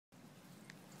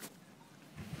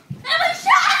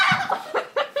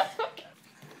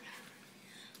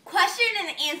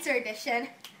answer edition.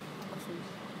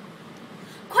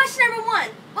 Question number 1.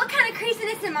 What kind of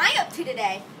craziness am I up to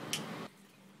today?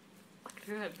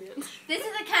 Go ahead, bitch. This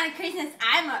is the kind of craziness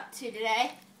I'm up to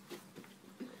today.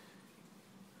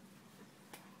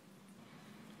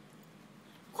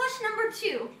 Question number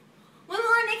 2. When will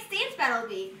our next dance battle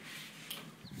be?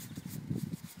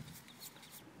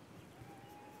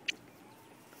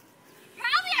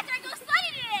 Probably after I go study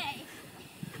today.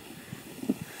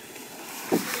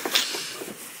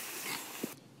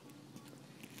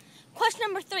 Question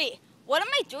number 3. What am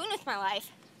I doing with my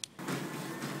life?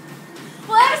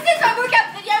 Well, ever since my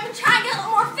workout video, I've been trying to get a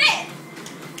little more fit.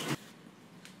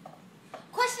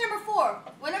 Question number 4.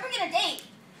 When are we going to date?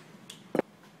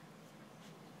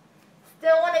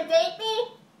 Still want to date me?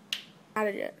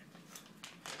 Not yet.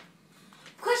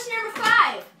 Question number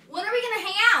 5. When are we going to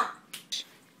hang out?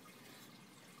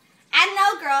 I don't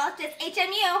know, girl. Just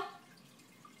HMU.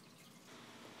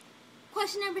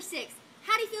 Question number 6.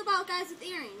 How do you feel about guys with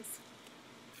earrings?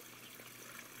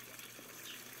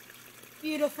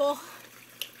 Beautiful.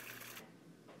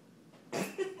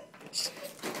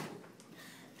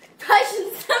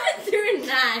 Question 7 through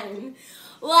 9.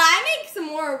 Will I make some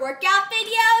more workout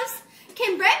videos?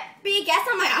 Can Brett be a guest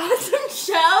on my awesome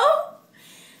show?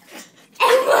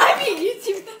 And will I be a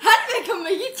YouTube? How to become a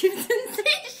YouTube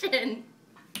sensation?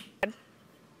 I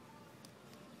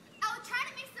will try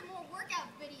to make some more workout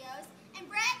videos. And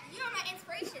Brett, you are my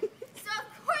inspiration. So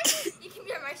of course you can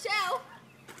be on my show.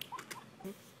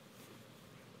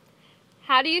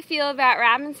 How do you feel about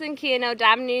Robinson Cano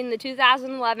dominating the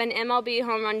 2011 MLB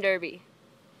Home Run Derby?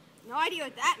 No idea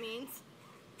what that means.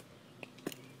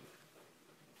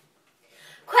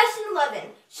 Question 11.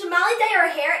 Should Molly dye her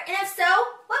hair? And if so,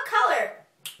 what color?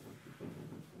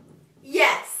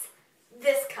 Yes,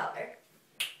 this color.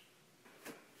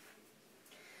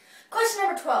 Question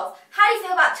number 12. How do you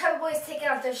feel about chubby boys taking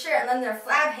off their shirt and letting their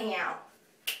flab hang out?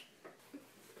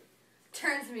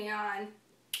 Turns me on.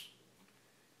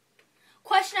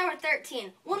 Question number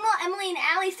 13. When will Emily and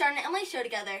Allie start an Emily show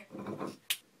together?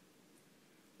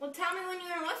 Well, tell me when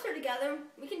you and Webster are together.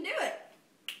 We can do it.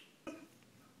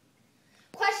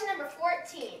 Question number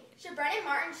 14. Should Brennan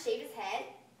Martin shave his head?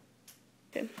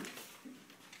 Okay.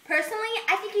 Personally,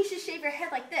 I think you should shave your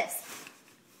head like this.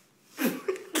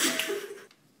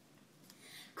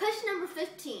 Question number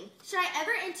 15. Should I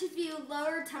ever interview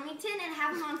Lower Tummington and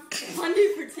have him on One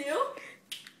Day for Two?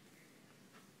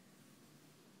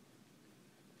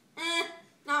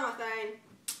 Not my thing.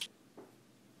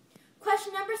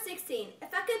 Question number 16.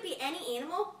 If I could be any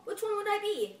animal, which one would I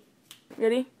be?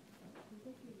 Ready?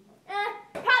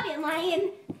 Probably a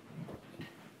lion.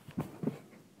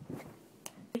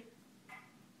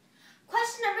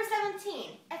 Question number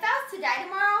 17. If I was to die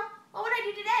tomorrow, what would I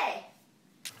do today?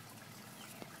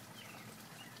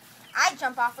 I'd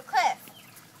jump off a cliff.